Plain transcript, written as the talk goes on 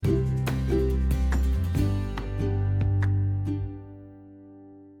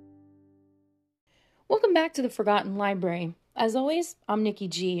Welcome back to the Forgotten Library. As always, I'm Nikki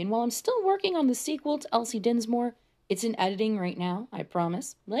G, and while I'm still working on the sequel to Elsie Dinsmore, it's in editing right now, I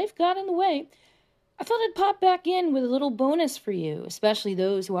promise. Life got in the way. I thought I'd pop back in with a little bonus for you, especially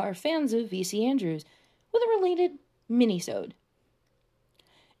those who are fans of V.C. Andrews, with a related mini-sode.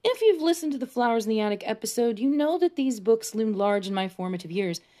 If you've listened to the Flowers in the Attic episode, you know that these books loomed large in my formative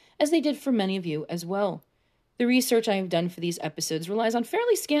years, as they did for many of you as well. The research I have done for these episodes relies on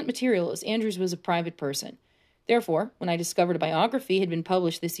fairly scant material, as Andrews was a private person. Therefore, when I discovered a biography had been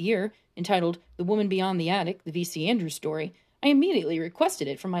published this year, entitled The Woman Beyond the Attic, the V.C. Andrews Story, I immediately requested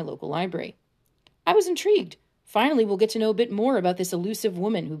it from my local library. I was intrigued. Finally, we'll get to know a bit more about this elusive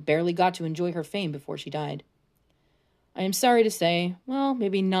woman who barely got to enjoy her fame before she died. I am sorry to say, well,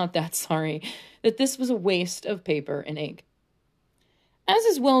 maybe not that sorry, that this was a waste of paper and ink. As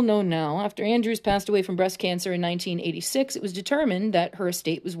is well known now, after Andrews passed away from breast cancer in 1986, it was determined that her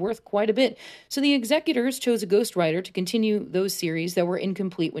estate was worth quite a bit, so the executors chose a ghostwriter to continue those series that were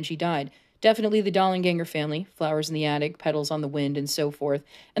incomplete when she died. Definitely the Dollanganger family, Flowers in the Attic, Petals on the Wind, and so forth,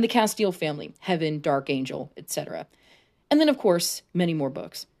 and the Castile family, Heaven, Dark Angel, etc. And then, of course, many more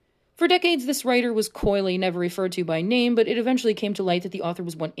books. For decades, this writer was coyly never referred to by name, but it eventually came to light that the author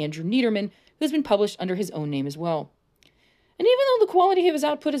was one Andrew Niederman, who has been published under his own name as well. And even though the quality of his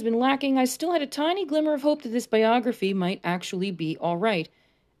output has been lacking, I still had a tiny glimmer of hope that this biography might actually be all right,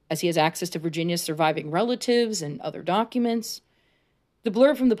 as he has access to Virginia's surviving relatives and other documents. The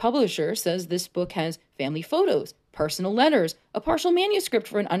blurb from the publisher says this book has family photos, personal letters, a partial manuscript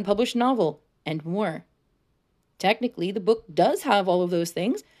for an unpublished novel, and more. Technically, the book does have all of those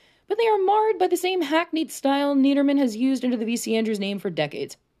things, but they are marred by the same hackneyed style Niederman has used under the V.C. Andrews name for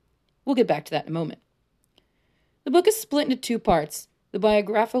decades. We'll get back to that in a moment. The book is split into two parts, the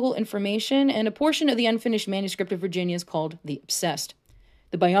biographical information and a portion of the unfinished manuscript of Virginia's called The Obsessed.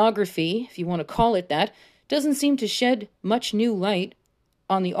 The biography, if you want to call it that, doesn't seem to shed much new light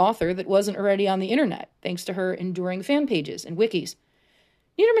on the author that wasn't already on the internet, thanks to her enduring fan pages and wikis.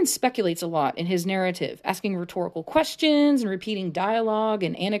 Niederman speculates a lot in his narrative, asking rhetorical questions and repeating dialogue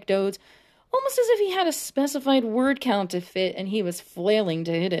and anecdotes, almost as if he had a specified word count to fit and he was flailing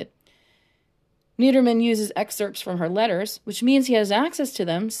to hit it. Niederman uses excerpts from her letters, which means he has access to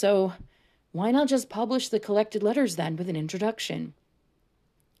them, so why not just publish the collected letters then with an introduction?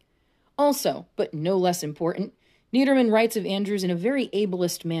 Also, but no less important, Niederman writes of Andrews in a very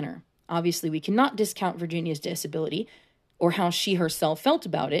ableist manner. Obviously, we cannot discount Virginia's disability, or how she herself felt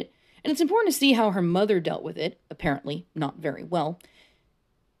about it, and it's important to see how her mother dealt with it, apparently not very well,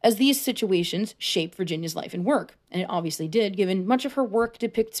 as these situations shape Virginia's life and work, and it obviously did, given much of her work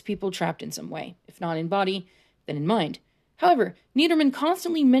depicts people trapped in some way, if not in body, then in mind. However, Niederman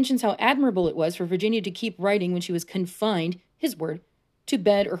constantly mentions how admirable it was for Virginia to keep writing when she was confined, his word, to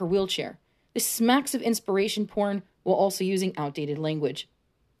bed or her wheelchair. This smacks of inspiration porn while also using outdated language.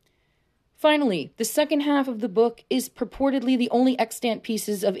 Finally, the second half of the book is purportedly the only extant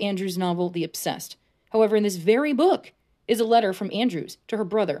pieces of Andrews' novel, The Obsessed. However, in this very book is a letter from Andrews to her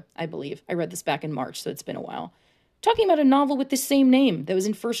brother, I believe. I read this back in March, so it's been a while. Talking about a novel with the same name that was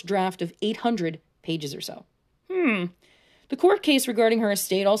in first draft of 800 pages or so. The court case regarding her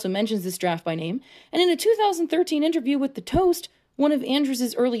estate also mentions this draft by name, and in a 2013 interview with The Toast, one of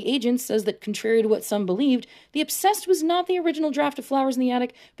Andrews' early agents says that, contrary to what some believed, The Obsessed was not the original draft of Flowers in the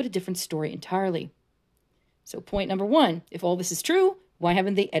Attic, but a different story entirely. So point number one, if all this is true, why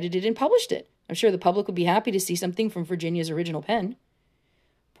haven't they edited and published it? I'm sure the public would be happy to see something from Virginia's original pen.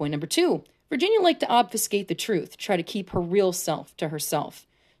 Point number two, Virginia liked to obfuscate the truth, try to keep her real self to herself.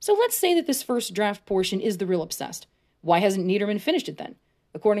 So let's say that this first draft portion is the real Obsessed. Why hasn't Niederman finished it then?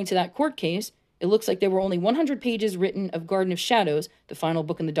 According to that court case, it looks like there were only 100 pages written of Garden of Shadows, the final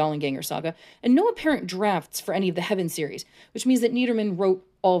book in the Dollanganger saga, and no apparent drafts for any of the Heaven series, which means that Niederman wrote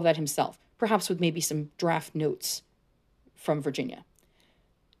all of that himself, perhaps with maybe some draft notes from Virginia.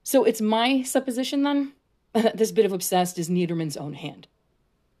 So it's my supposition, then, that this bit of Obsessed is Niederman's own hand.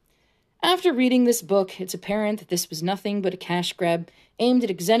 After reading this book, it's apparent that this was nothing but a cash grab aimed at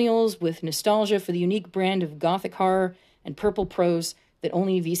exennials with nostalgia for the unique brand of gothic horror and purple prose that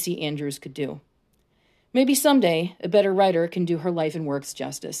only V.C. Andrews could do. Maybe someday a better writer can do her life and works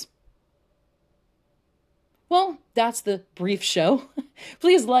justice. Well, that's the brief show.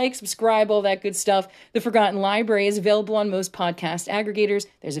 Please like, subscribe, all that good stuff. The Forgotten Library is available on most podcast aggregators.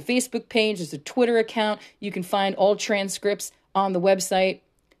 There's a Facebook page, there's a Twitter account. You can find all transcripts on the website.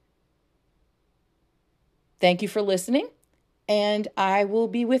 Thank you for listening, and I will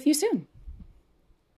be with you soon.